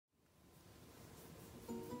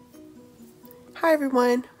Hi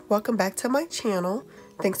everyone, welcome back to my channel.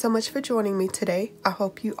 Thanks so much for joining me today. I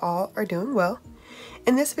hope you all are doing well.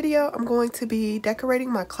 In this video, I'm going to be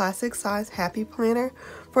decorating my classic size happy planner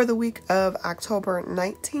for the week of October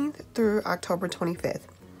 19th through October 25th.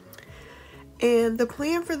 And the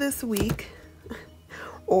plan for this week,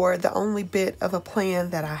 or the only bit of a plan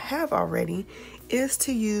that I have already, is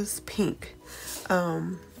to use pink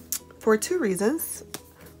for two reasons.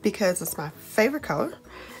 Because it's my favorite color,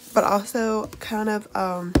 but also kind of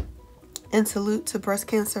in salute to Breast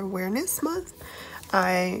Cancer Awareness Month,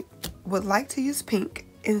 I would like to use pink.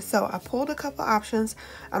 And so I pulled a couple options.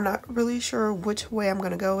 I'm not really sure which way I'm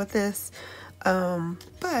going to go with this,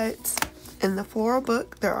 but in the floral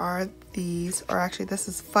book there are these, or actually this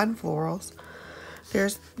is Fun Florals.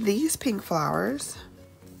 There's these pink flowers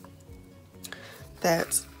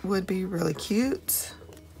that would be really cute.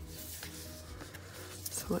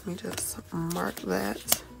 Let me just mark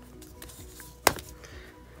that.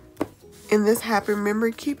 In this Happy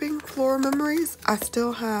Memory Keeping Floral Memories, I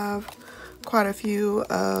still have quite a few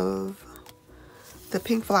of the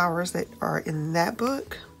pink flowers that are in that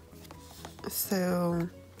book. So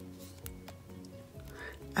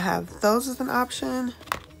I have those as an option,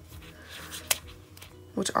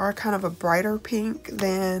 which are kind of a brighter pink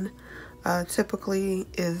than typically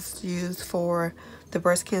is used for the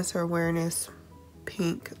breast cancer awareness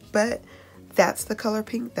pink, but that's the color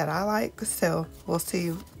pink that I like, so we'll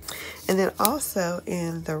see. And then also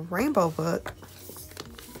in the rainbow book,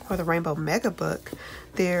 or the rainbow mega book,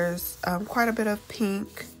 there's quite a bit of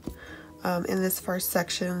pink in this first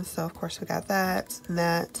section, so of course we got that and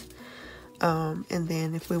that, and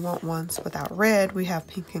then if we want ones without red, we have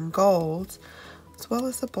pink and gold as well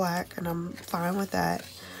as the black, and I'm fine with that.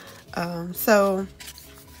 So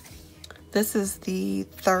this is the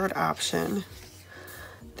third option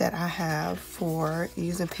that I have for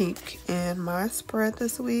using pink in my spread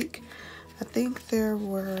this week. I think there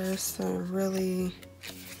were some really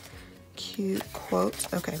cute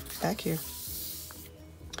quotes. Okay, back here.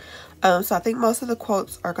 So I think most of the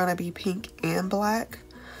quotes are going to be pink and black.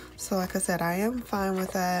 So like I said, I am fine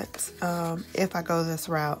with that. If I go this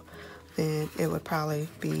route, then it would probably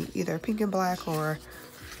be either pink and black, or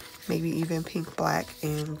maybe even pink, black,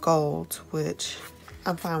 and gold, which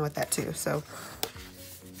I'm fine with that too. So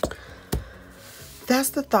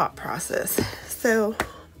that's the thought process. So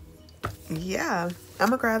yeah, I'm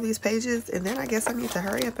gonna grab these pages and then I guess I need to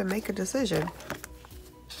hurry up and make a decision.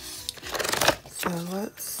 So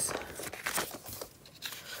let's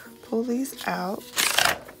pull these out.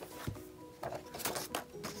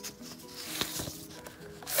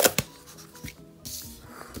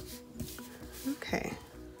 Okay.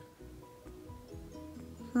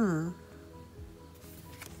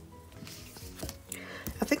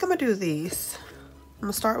 I think I'm gonna do these. I'm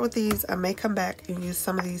gonna start with these. I may come back and use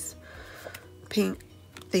some of these pink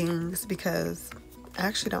things because I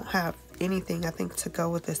actually don't have anything I think to go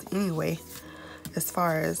with this anyway, as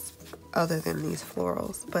far as other than these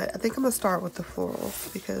florals. But I think I'm gonna start with the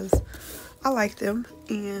florals because I like them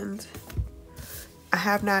and I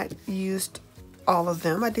have not used all of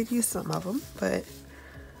them. I did use some of them, but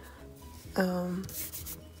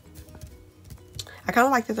I kind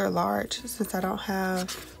of like that they're large since I don't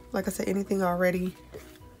have, like I said, anything already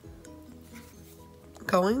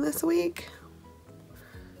going this week.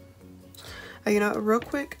 You know, real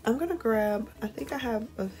quick, I'm gonna grab, I think I have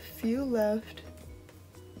a few left,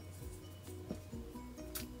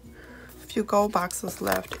 a few gold boxes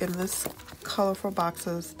left in this colorful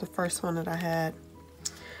boxes, the first one that I had.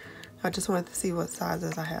 I just wanted to see what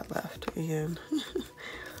sizes I had left, and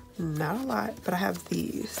not a lot, but I have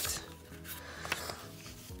these.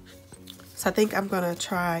 So I think I'm gonna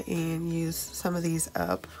try and use some of these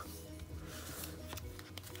up.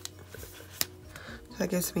 So that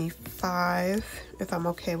gives me 5, if I'm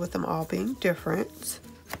okay with them all being different.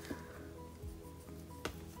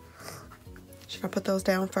 Should I put those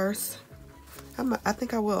down first? I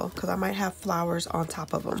think I will, because I might have flowers on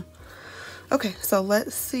top of them. Okay, so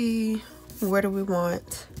let's see, where do we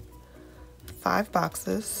want 5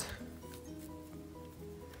 boxes?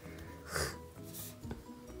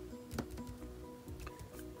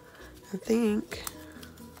 I think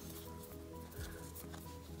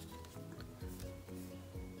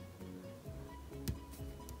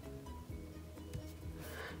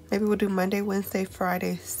maybe we'll do Monday, Wednesday,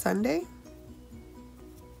 Friday, Sunday.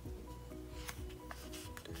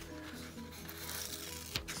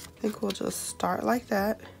 I think we'll just start like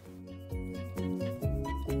that.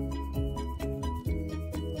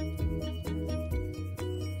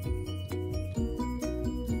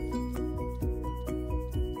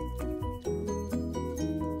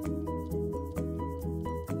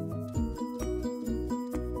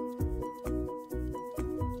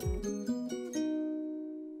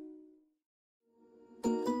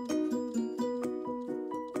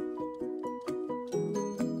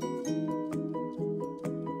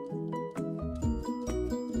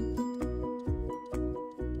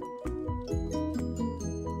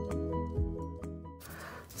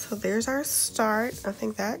 So there's our start. I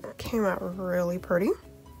think that came out really pretty.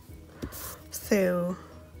 So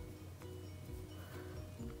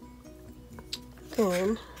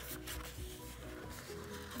then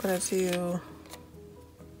I'm gonna do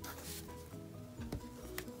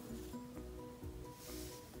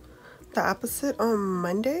the opposite on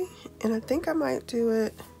Monday, and I think I might do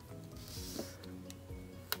it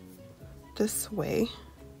this way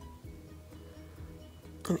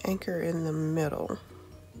and anchor in the middle.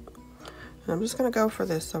 And I'm just gonna go for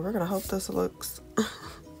this, so we're gonna hope this looks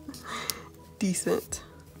decent.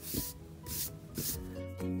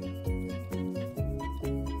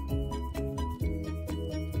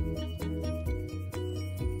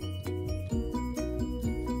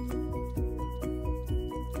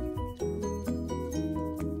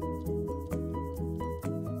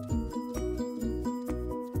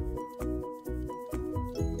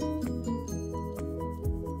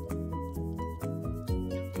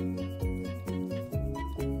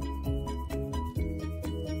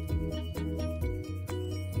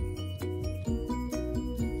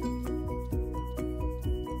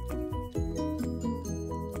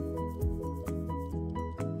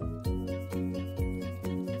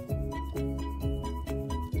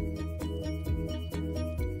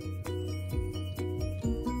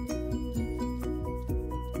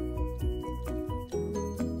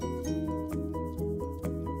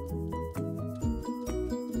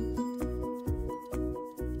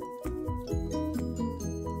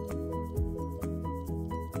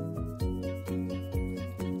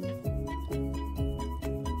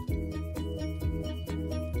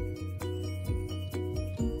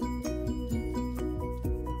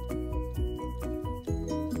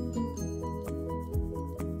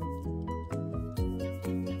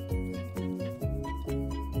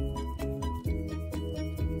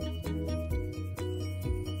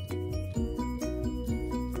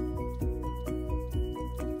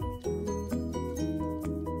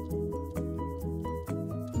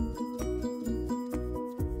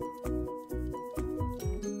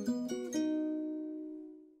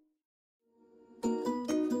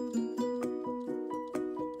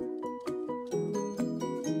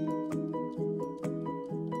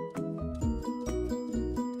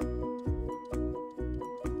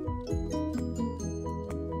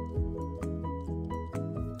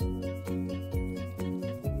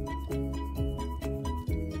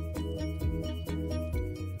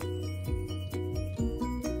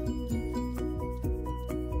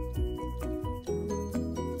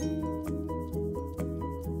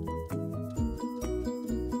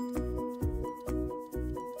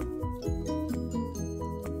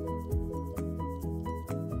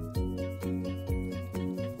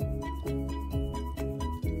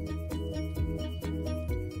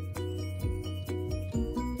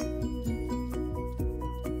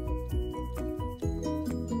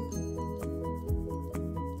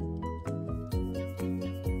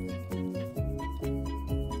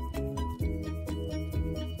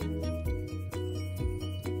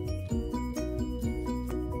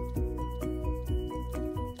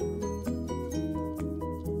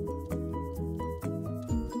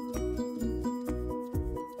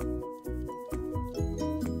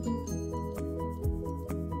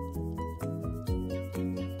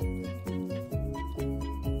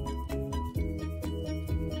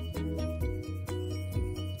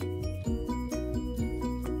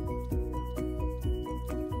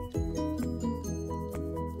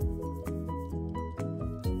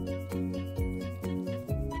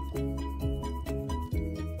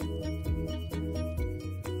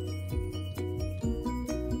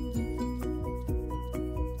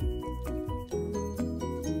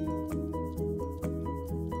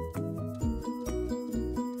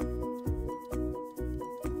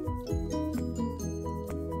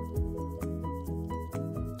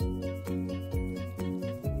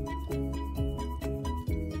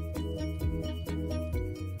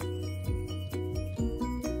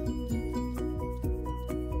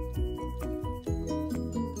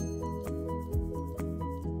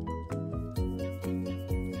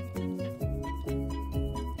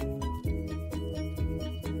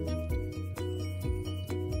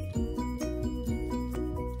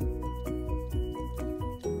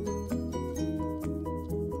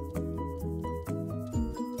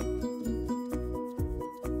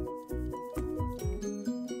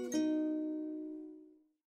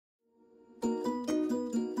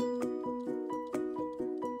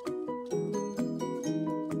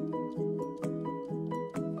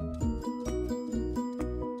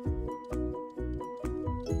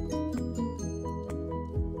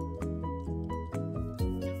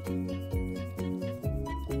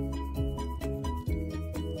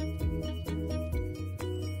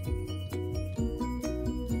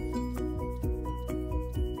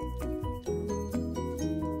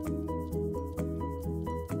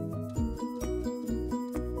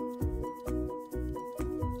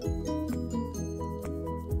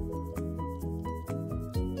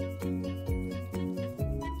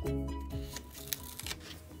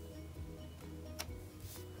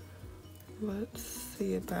 let's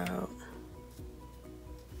see about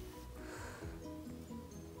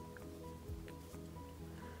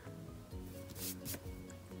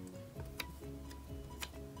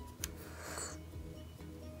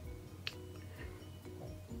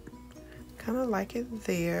kind of like it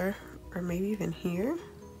there, or maybe even here.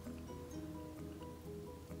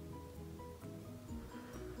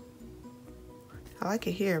 I like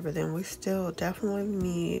it here, but then we still definitely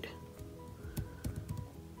need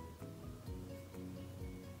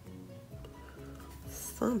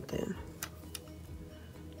something.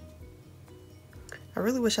 I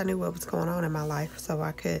really wish I knew what was going on in my life so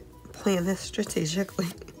I could plan this strategically.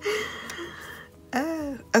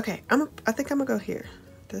 Okay, I think I'm gonna go here.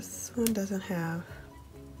 This one doesn't have.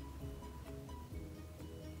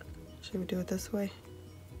 Should we do it this way?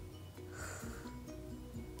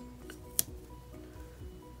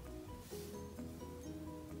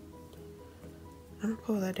 I'm gonna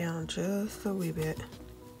pull that down just a wee bit.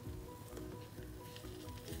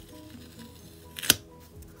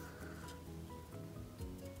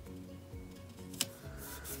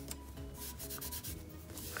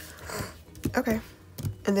 Okay,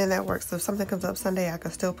 and then that works. So if something comes up Sunday, I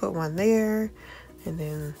can still put one there, and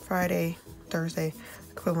then Friday, Thursday,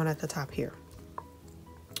 I can put one at the top here.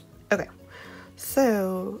 Okay,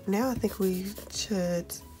 so now I think we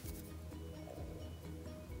should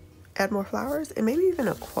add more flowers and maybe even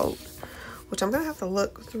a quote, which I'm gonna have to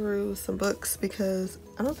look through some books because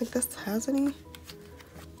I don't think this has any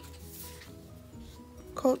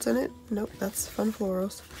quotes in it. Nope, that's Fun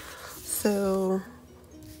Florals. So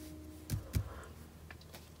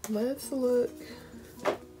let's look.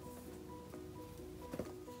 I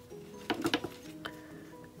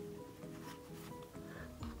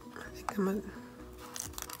think I'm gonna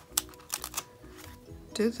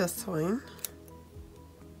do this one.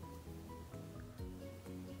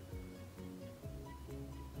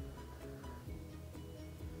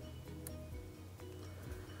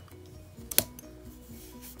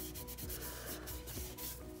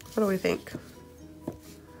 What do we think?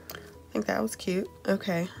 I think that was cute.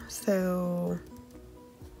 Okay, so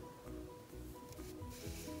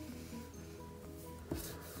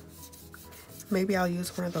maybe I'll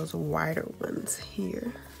use one of those wider ones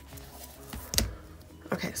here.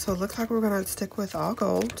 Okay, so it looks like we're gonna stick with all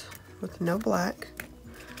gold with no black.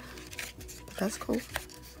 But that's cool.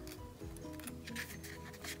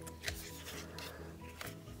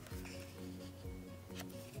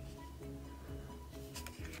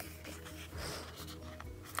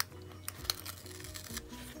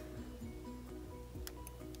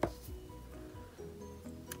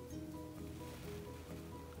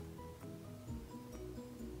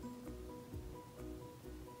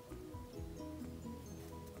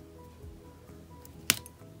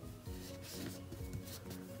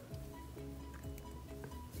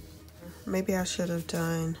 Maybe I should have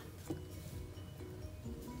done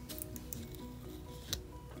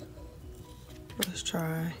let's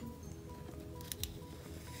try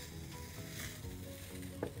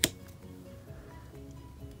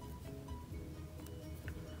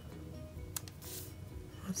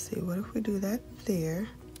let's see, what if we do that there?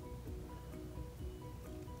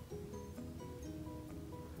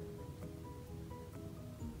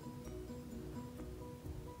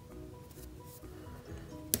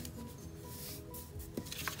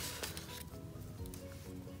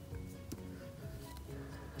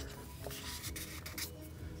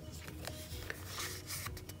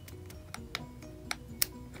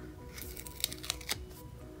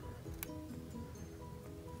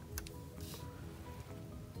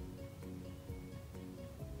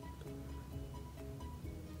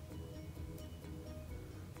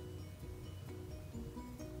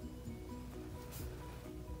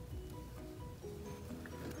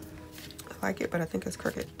 I like it, but I think it's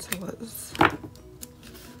crooked, so let's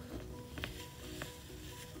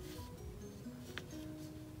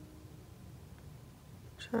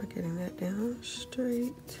try getting that down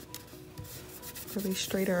straight, maybe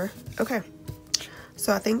straighter. Okay,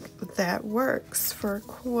 so I think that works for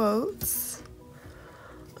quotes.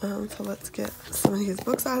 So let's get some of these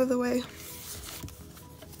books out of the way.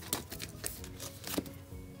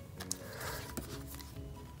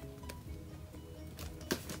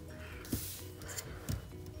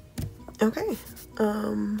 Okay,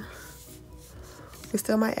 we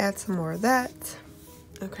still might add some more of that.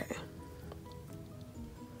 Okay.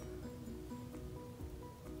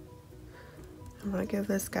 I'm gonna give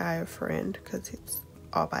this guy a friend because it's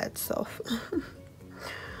all by itself.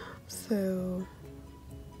 So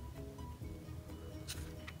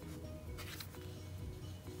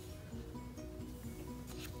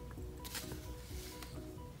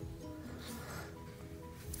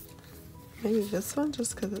Maybe this one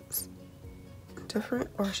just because it's different,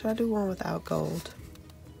 or should I do one without gold?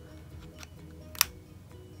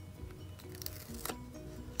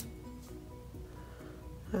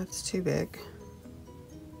 That's too big.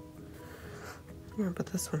 I'm gonna put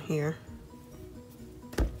this one here.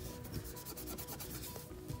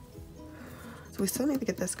 So we still need to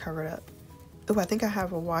get this covered up. Oh, I think I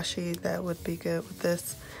have a washi that would be good with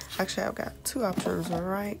this. Actually, I've got two options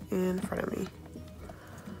right in front of me.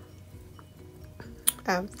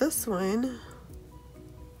 I have this one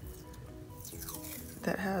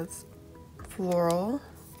that has floral,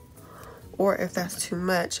 or if that's too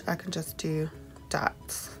much, I can just do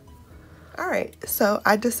dots. Alright, so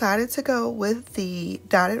I decided to go with the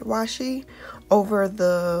dotted washi over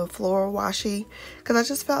the floral washi because I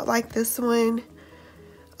just felt like this one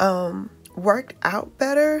worked out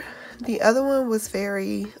better. The other one was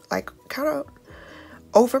very like kind of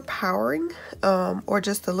overpowering, or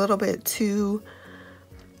just a little bit too,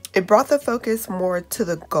 it brought the focus more to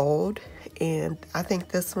the gold, and I think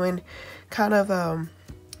this one kind of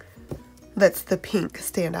lets the pink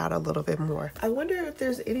stand out a little bit more. I wonder if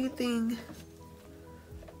there's anything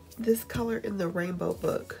this color in the rainbow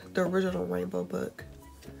book, the original rainbow book.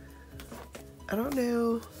 I don't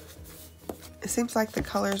know. It seems like the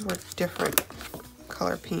colors were different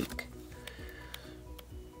color pink.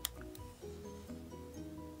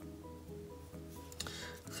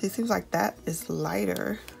 See, it seems like that is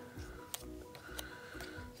lighter.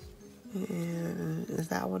 And is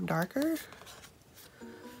that one darker?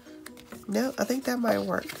 No, I think that might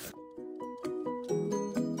work.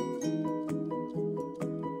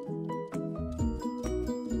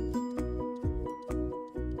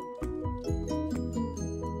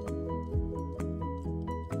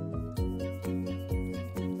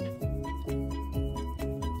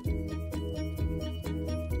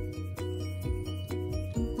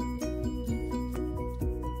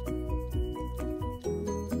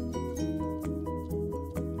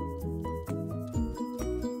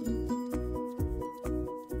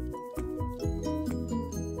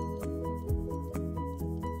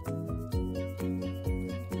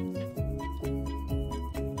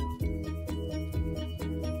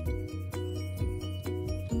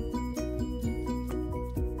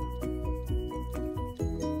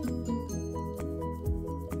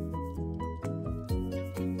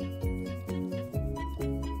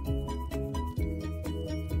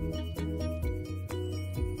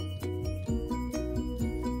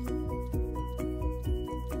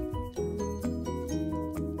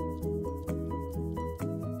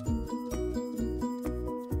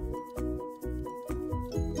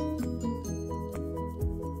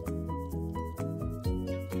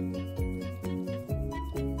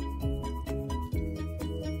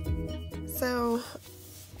 So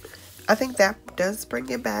I think that does bring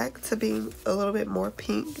it back to being a little bit more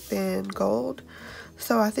pink than gold.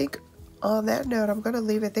 So I think on that note, I'm going to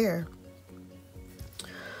leave it there.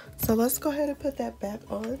 So let's go ahead and put that back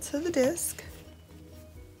onto the disc.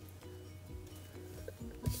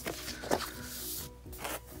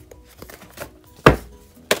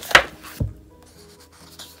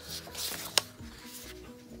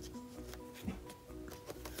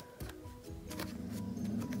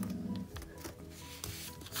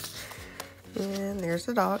 And there's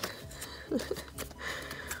the dog.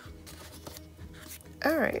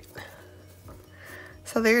 All right.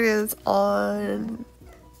 So there it is on.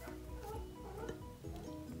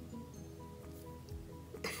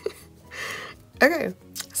 Okay.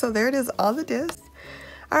 So there it is on the disc.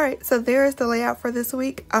 All right. So there is the layout for this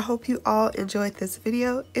week. I hope you all enjoyed this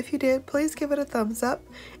video. If you did, please give it a thumbs up.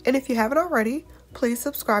 And if you haven't already, please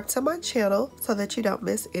subscribe to my channel so that you don't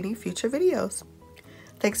miss any future videos.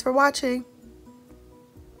 Thanks for watching.